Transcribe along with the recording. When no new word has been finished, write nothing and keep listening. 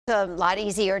A lot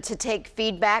easier to take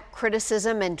feedback,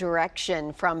 criticism, and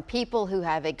direction from people who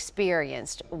have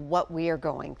experienced what we are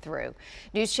going through.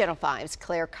 News Channel 5's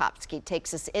Claire Kopsky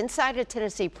takes us inside a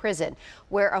Tennessee prison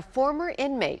where a former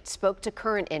inmate spoke to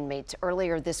current inmates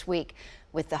earlier this week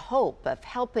with the hope of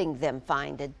helping them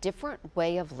find a different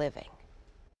way of living.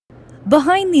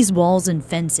 Behind these walls and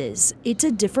fences, it's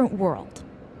a different world.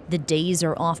 The days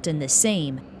are often the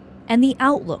same, and the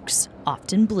outlook's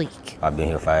often bleak. I've been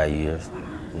here 5 years.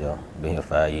 Been here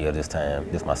 5 years this time.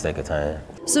 This is my second time.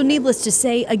 So needless to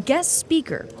say, a guest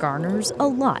speaker garners a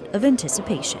lot of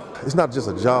anticipation. It's not just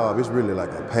a job, it's really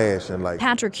like a passion.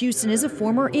 Patrick Houston is a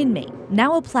former inmate,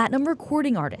 now a platinum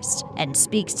recording artist, and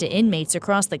speaks to inmates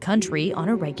across the country on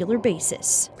a regular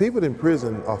basis. People in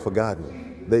prison are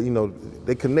forgotten.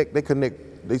 They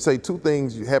connect. They say two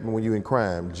things happen when you're in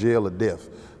crime, jail or death.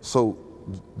 So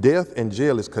death and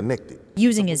jail is connected.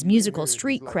 Using his musical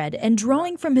street cred and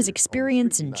drawing from his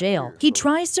experience in jail, he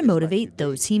tries to motivate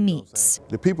those he meets.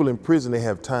 The people in prison, they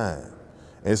have time.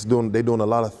 And they're doing a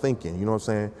lot of thinking, you know what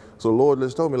I'm saying? So the Lord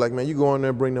just told me, man, you go in there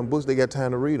and bring them books, they got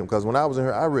time to read them. Because when I was in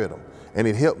here, I read them. And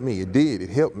it helped me, it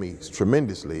helped me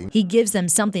tremendously. He gives them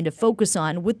something to focus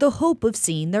on with the hope of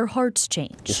seeing their hearts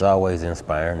change. It's always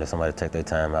inspiring that somebody take their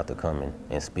time out to come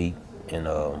and speak. And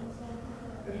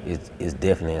it's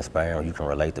definitely inspiring when you can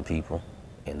relate to people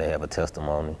and they have a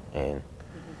testimony,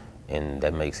 and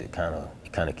that makes it kind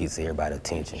of gets everybody's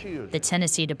attention. The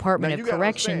Tennessee Department of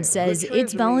Corrections says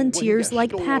it's volunteers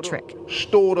like Patrick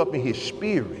stored up in his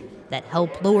spirit that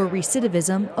help lower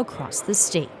recidivism across the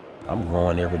state. I'm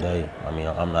growing every day. I mean,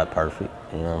 I'm not perfect,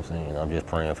 you know what I'm saying? I'm just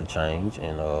praying for change,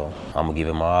 and I'm gonna give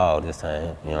it my all this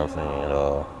time, you know what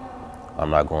I'm saying? I'm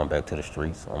not going back to the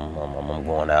streets. I'm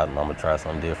going out and I'm gonna try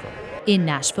something different. In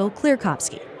Nashville, Claire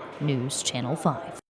Kopsky, News Channel 5.